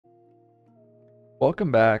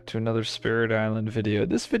Welcome back to another Spirit Island video.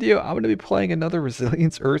 This video, I'm going to be playing another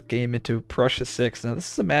Resilience Earth game into Prussia 6. Now,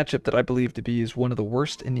 this is a matchup that I believe to be is one of the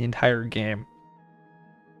worst in the entire game.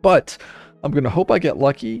 But I'm going to hope I get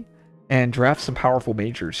lucky and draft some powerful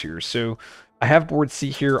majors here. So I have board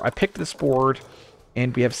C here. I picked this board,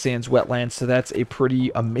 and we have Sands Wetlands, so that's a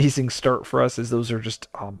pretty amazing start for us, as those are just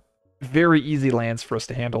very easy lands for us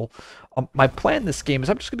to handle. My plan this game is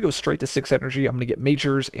I'm just going to go straight to 6 energy. I'm going to get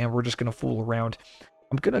majors, and we're just going to fool around.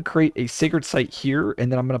 I'm going to create a sacred site here,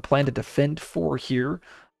 and then I'm going to plan to defend 4 here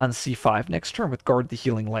on C5 next turn with guard the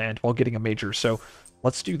healing land while getting a major. So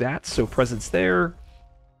let's do that. So presence there.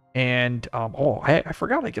 And, I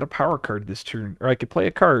forgot I get a power card this turn. Or I could play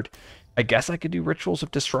a card. I guess I could do Rituals of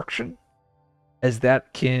Destruction, as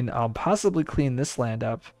that can possibly clean this land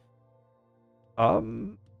up.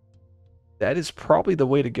 That is probably the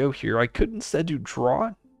way to go here. I could instead do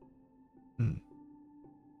draw.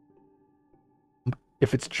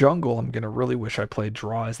 If it's jungle, I'm gonna really wish I played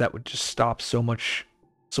draw, as that would just stop so much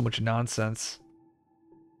nonsense.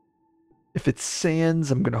 If it's sands,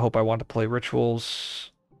 I'm gonna hope I want to play rituals.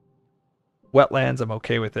 Wetlands, I'm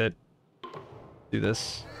okay with it. Do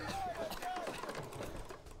this.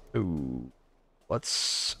 Ooh.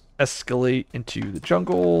 Let's escalate into the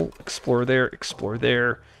jungle. Explore there, explore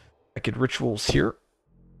there. I could rituals here.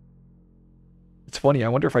 It's funny, I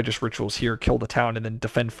wonder if I just rituals here, kill the town, and then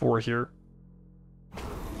defend 4 here.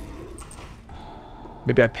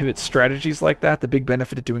 Maybe I pivot strategies like that. The big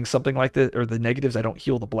benefit of doing something like that, or the negatives, I don't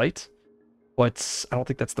heal the blight. But I don't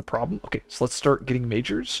think that's the problem. Okay, so let's start getting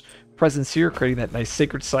majors. Presence here, creating that nice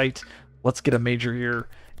sacred site. Let's get a major here.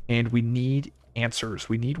 And we need answers.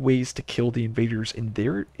 We need ways to kill the invaders, and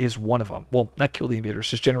there is one of them. Well, not kill the invaders,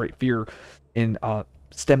 just generate fear and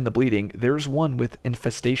stem the bleeding. There's one with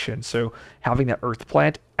infestation. So having that earth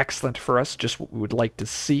plant, excellent for us. Just what we would like to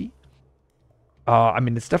see. I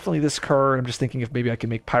mean, it's definitely this card. I'm just thinking if maybe I can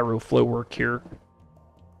make Pyro Flow work here.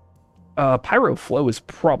 Pyro Flow is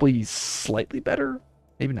probably slightly better.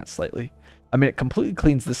 Maybe not slightly. I mean, it completely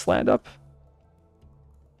cleans this land up.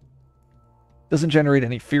 Doesn't generate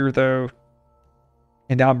any fear, though.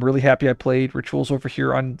 And now I'm really happy I played Rituals over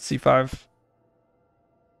here on C5.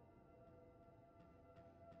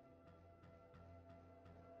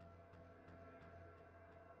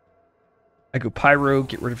 I go Pyro,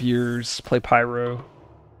 get rid of years, play Pyro.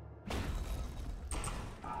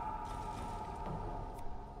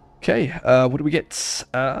 Okay, what do we get?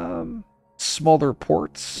 Smaller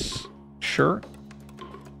ports. Sure.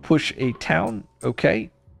 Push a town.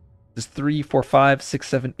 Okay. This is 3, 4, 5, 6,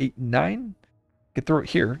 7, 8, 9. Could throw it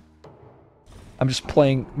here. I'm just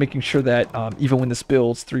playing, making sure that even when this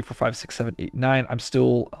builds 3, 4, 5, 6, 7, 8, 9, I'm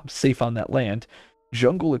still safe on that land.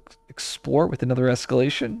 Jungle explore with another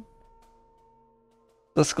escalation.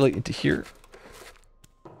 Let's escalate into here.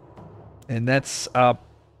 And that's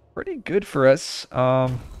pretty good for us. I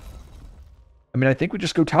mean, I think we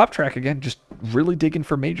just go top track again, just really digging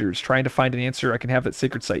for majors, trying to find an answer. I can have that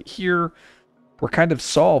sacred site here. We're kind of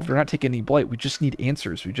solved. We're not taking any blight. We just need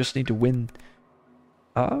answers. We just need to win.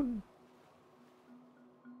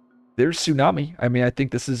 There's Tsunami. I mean, I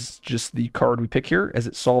think this is just the card we pick here, as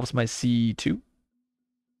it solves my C2.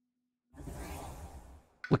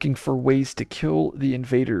 Looking for ways to kill the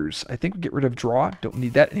invaders. I think we get rid of draw. Don't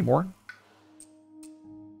need that anymore.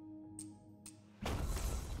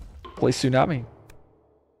 Play Tsunami.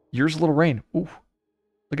 Here's a little rain. Ooh,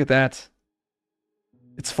 look at that.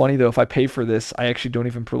 It's funny, though, if I pay for this, I actually don't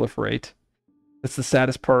even proliferate. That's the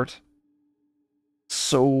saddest part.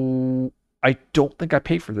 So I don't think I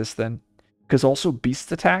pay for this then. Because also Beast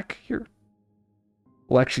Attack here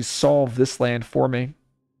will actually solve this land for me.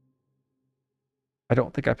 I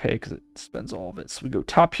don't think I pay because it spends all of it. So we go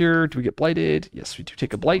top here. Do we get blighted? Yes, we do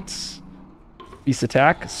take a blight. Beast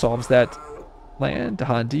Attack solves that land.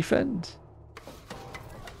 Dahan defend.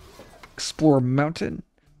 Explore mountain.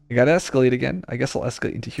 I gotta escalate again. I guess I'll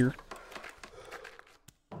escalate into here.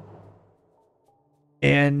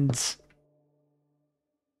 And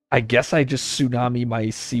I guess I just Tsunami my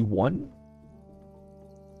C1.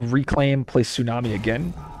 Reclaim, play Tsunami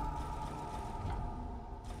again.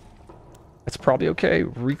 That's probably okay.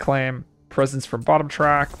 Reclaim, presence from bottom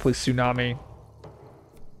track, play Tsunami.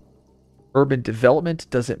 Urban development,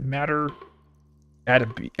 doesn't matter.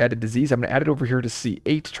 Add a disease. I'm going to add it over here to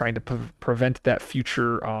C8, trying to prevent that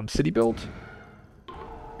future city build.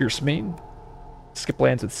 Pierce main. Skip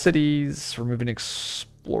lands with cities. Remove an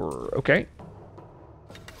explorer. Okay.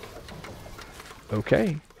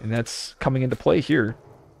 Okay. And that's coming into play here.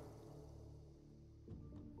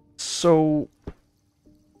 So...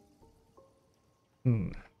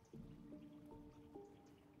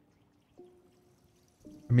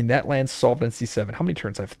 I mean, that land's solved in C7. How many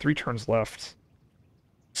turns? I have 3 turns left.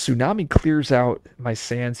 Tsunami clears out my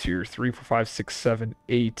sands here. 3, 4, 5, 6, 7,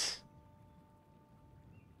 8.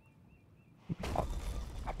 I'll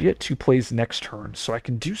be at 2 plays next turn, so I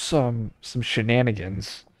can do some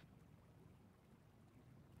shenanigans.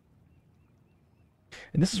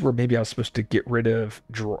 And this is where maybe I was supposed to get rid of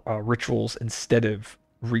rituals instead of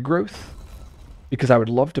regrowth, because I would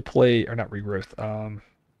love to play, or not regrowth.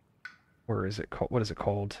 Where is it called? What is it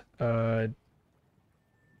called? Can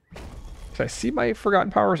I see my forgotten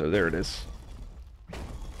powers? Oh, there it is.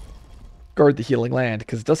 Guard the healing land,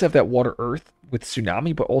 because it does have that water earth with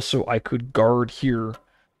tsunami, but also I could guard here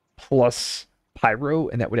plus pyro,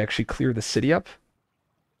 and that would actually clear the city up,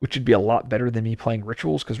 which would be a lot better than me playing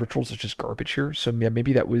rituals, because rituals is just garbage here. So yeah,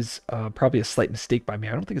 maybe that was probably a slight mistake by me.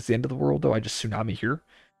 I don't think it's the end of the world, though. I just tsunami here.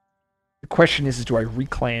 The question is do I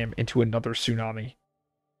reclaim into another tsunami?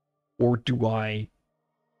 Or do I...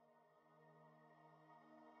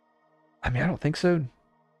 I mean, I don't think so.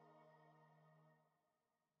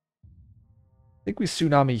 I think we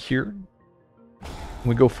tsunami here.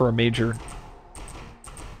 We go for a major.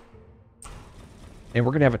 And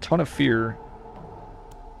we're going to have a ton of fear.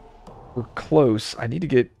 We're close. I need to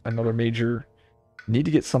get another major. Need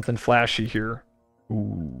to get something flashy here.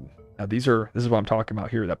 Ooh. Now this is what I'm talking about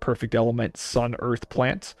here. That perfect element, sun, earth,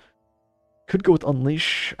 plant. Could go with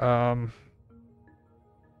unleash.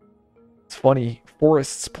 It's funny.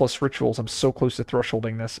 Forests plus rituals. I'm so close to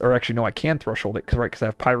thresholding this. Or actually, no, I can threshold it because I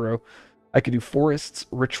have pyro. I could do forests,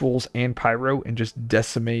 rituals, and pyro and just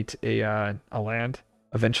decimate a land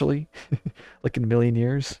eventually, like in a million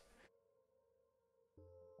years.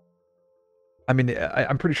 I mean,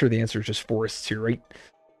 I'm pretty sure the answer is just forests here, right?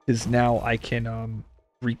 Because now I can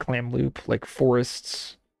reclaim loop like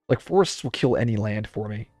forests. Like forests will kill any land for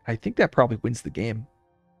me. I think that probably wins the game.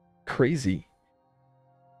 Crazy.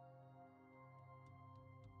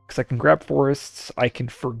 Because I can grab forests. I can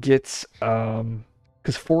forget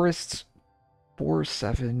because forests 4,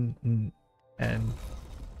 7, and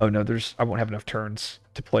oh no, I won't have enough turns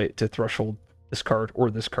to threshold this card or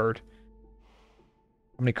this card.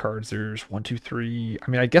 How many cards? There's 1, 2, 3. I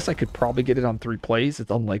mean, I guess I could probably get it on 3 plays. It's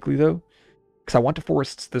unlikely though, because I want to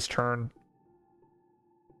forests this turn.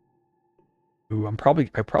 Ooh, I probably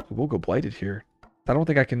will go blighted here. I don't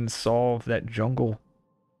think I can solve that jungle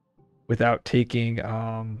without taking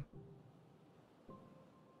yeah,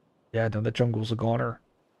 no, that jungle's a goner.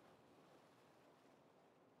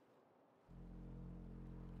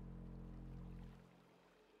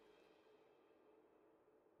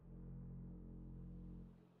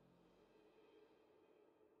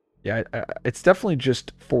 Yeah, it's definitely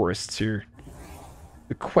just forests here.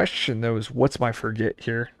 The question, though, is what's my forget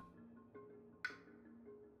here?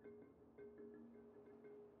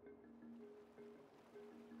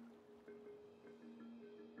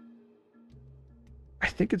 I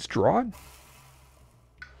think it's drawn.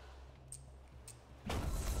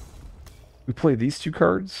 We play these 2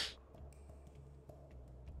 cards.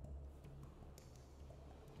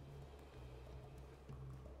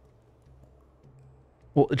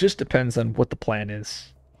 Well, it just depends on what the plan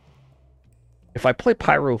is. If I play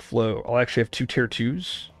Pyro Flow, I'll actually have 2 tier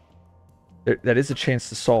 2s. That is a chance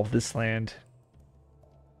to solve this land.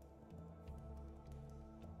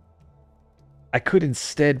 I could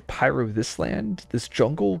instead Pyro this land, this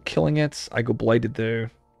jungle, killing it. I go Blighted though.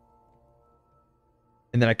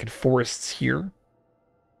 And then I could Forests here.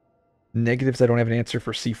 Negatives, I don't have an answer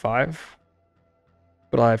for C5.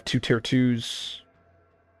 But I have 2 tier 2s.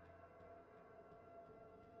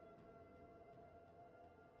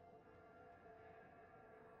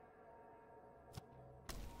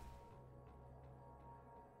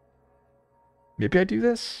 Maybe I do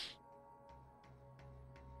this?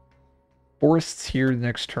 Forests here the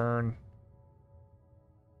next turn.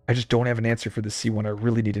 I just don't have an answer for the C1. I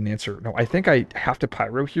really need an answer. No, I think I have to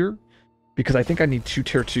Pyro here because I think I need 2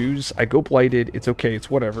 tier 2s. I go Blighted. It's okay. It's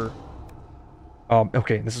whatever.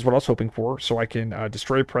 Okay, this is what I was hoping for. So I can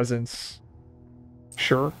destroy a presence.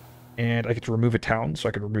 Sure. And I get to remove a town, so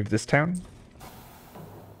I can remove this town.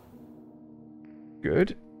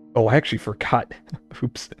 Good. Oh, I actually forgot.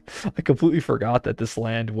 Oops. I completely forgot that this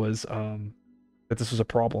land was, that this was a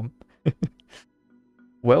problem.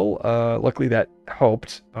 Well, luckily that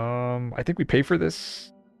helped. I think we pay for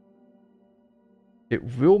this. It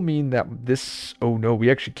will mean that this... Oh, no,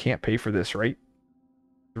 we actually can't pay for this, right?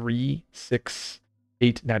 3, 6,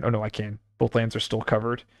 8, 9. Oh, no, I can. Both lands are still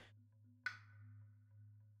covered.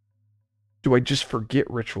 Do I just forget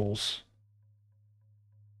rituals?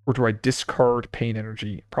 Or do I discard pain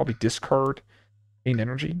energy? Probably discard pain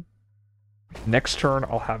energy. Next turn,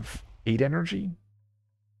 I'll have 8 energy.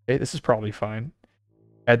 Okay, this is probably fine.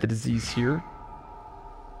 Add the disease here.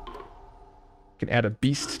 Can add a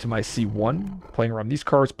beast to my C1. Playing around these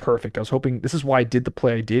cards, perfect. I was hoping, this is why I did the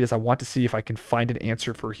play I did, is I want to see if I can find an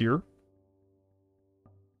answer for here.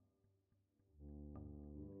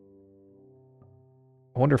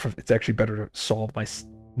 I wonder if it's actually better to solve my...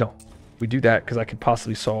 No, we do that because I could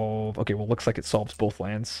possibly solve... Okay, well, looks like it solves both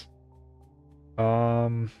lands.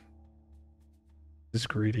 This is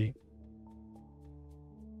greedy.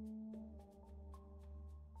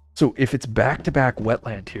 So if it's back-to-back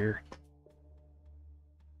wetland here...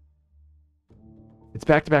 It's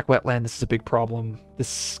back-to-back wetland. This is a big problem.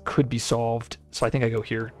 This could be solved. So I think I go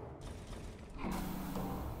here.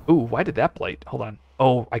 Ooh, why did that blight? Hold on.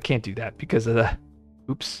 Oh, I can't do that because of the...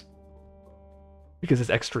 Oops. Because it's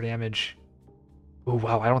extra damage. Oh,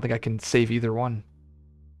 wow. I don't think I can save either one.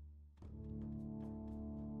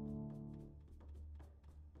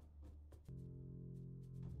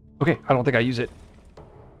 Okay, I don't think I use it.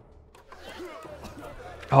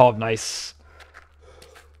 Oh, nice.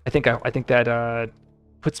 I think that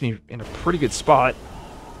puts me in a pretty good spot.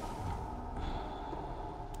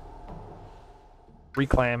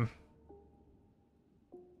 Reclaim.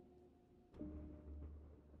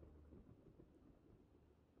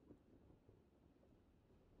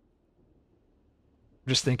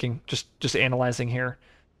 Just thinking, just analyzing here.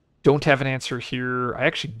 Don't have an answer here. I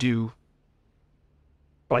actually do,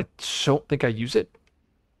 but I don't think I use it.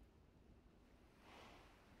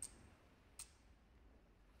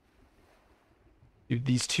 Do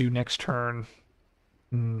these two next turn.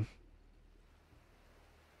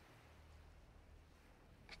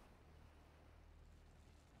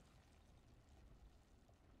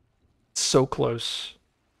 So close,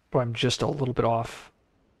 but I'm just a little bit off.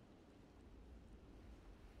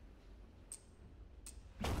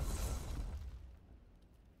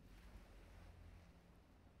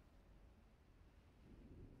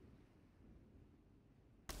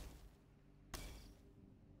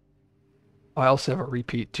 I also have a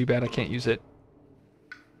repeat. Too bad I can't use it.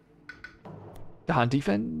 Dahan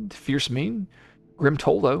Defend, Fierce Mean, Grim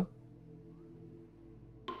Tolo.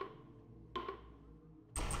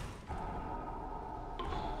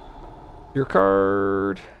 Your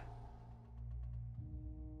card.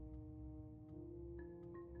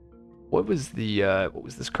 What was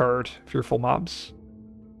this card? Fearful Mobs.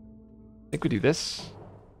 I think we do this.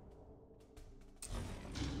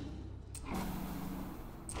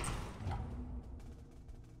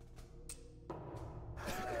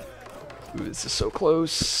 Ooh, this is so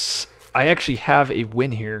close. I actually have a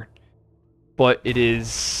win here, but it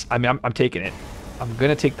is... I mean, I'm taking it. I'm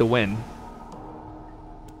gonna take the win.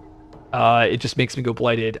 It just makes me go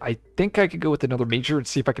Blighted. I think I could go with another major and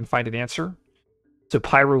see if I can find an answer. So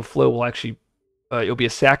Pyro Flow will actually... it'll be a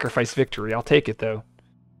sacrifice victory. I'll take it, though.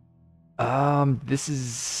 This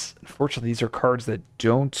is... Unfortunately, these are cards that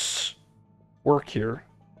don't work here.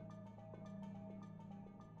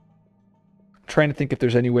 Trying to think if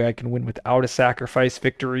there's any way I can win without a sacrifice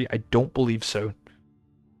victory. I don't believe so.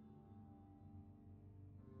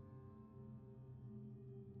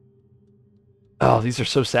 Oh, these are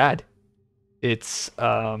so sad. It's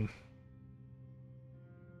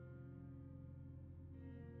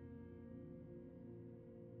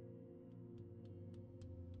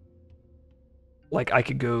like I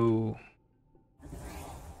could go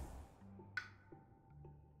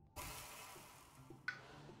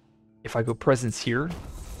if I go presence here,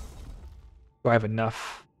 do I have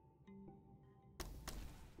enough?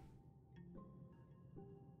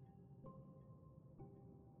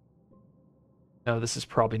 No, this is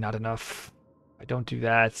probably not enough. I don't do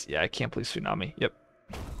that. Yeah, I can't play Tsunami. Yep.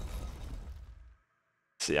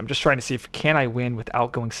 See, I'm just trying to see if can I win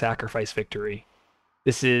without going sacrifice victory.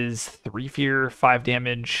 This is 3 fear, 5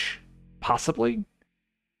 damage, possibly.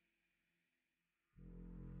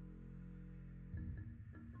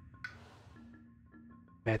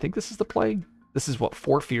 I think this is the play. This is what,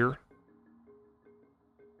 4 fear.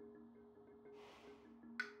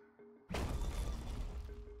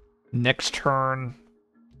 Next turn.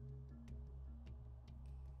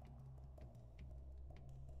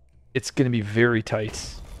 It's going to be very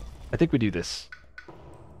tight. I think we do this.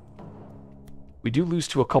 We do lose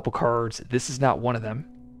to a couple cards. This is not one of them.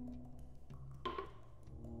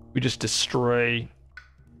 We just destroy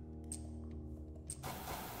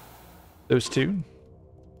those two.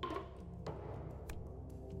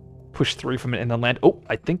 Push 3 from it and then land. Oh,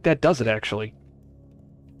 I think that does it, actually.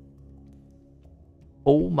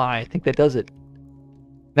 Oh my, I think that does it.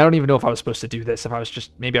 I don't even know if I was supposed to do this. If I was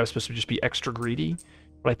just, maybe I was supposed to just be extra greedy.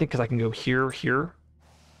 But I think because I can go here, here.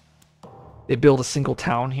 They build a single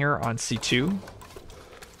town here on C2.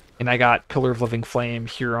 And I got Pillar of Living Flame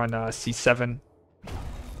here on C7.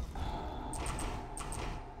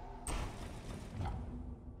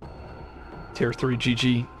 Tier 3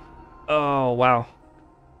 GG. Oh, wow.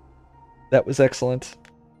 That was excellent.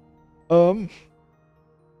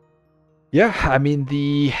 Yeah, I mean,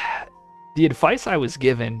 the advice I was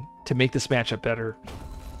given to make this matchup better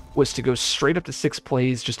was to go straight up to 6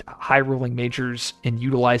 plays, just high rolling majors and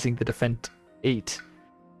utilizing the defend 8.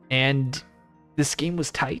 And this game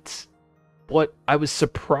was tight, but I was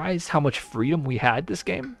surprised how much freedom we had this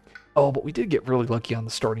game. Oh, but we did get really lucky on the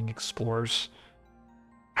starting explorers.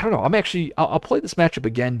 I don't know. I'll play this matchup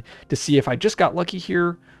again to see if I just got lucky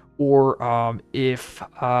here, or if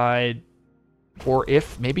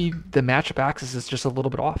maybe the matchup axis is just a little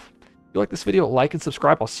bit off. If you like this video, like and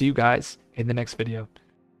subscribe. I'll see you guys in the next video.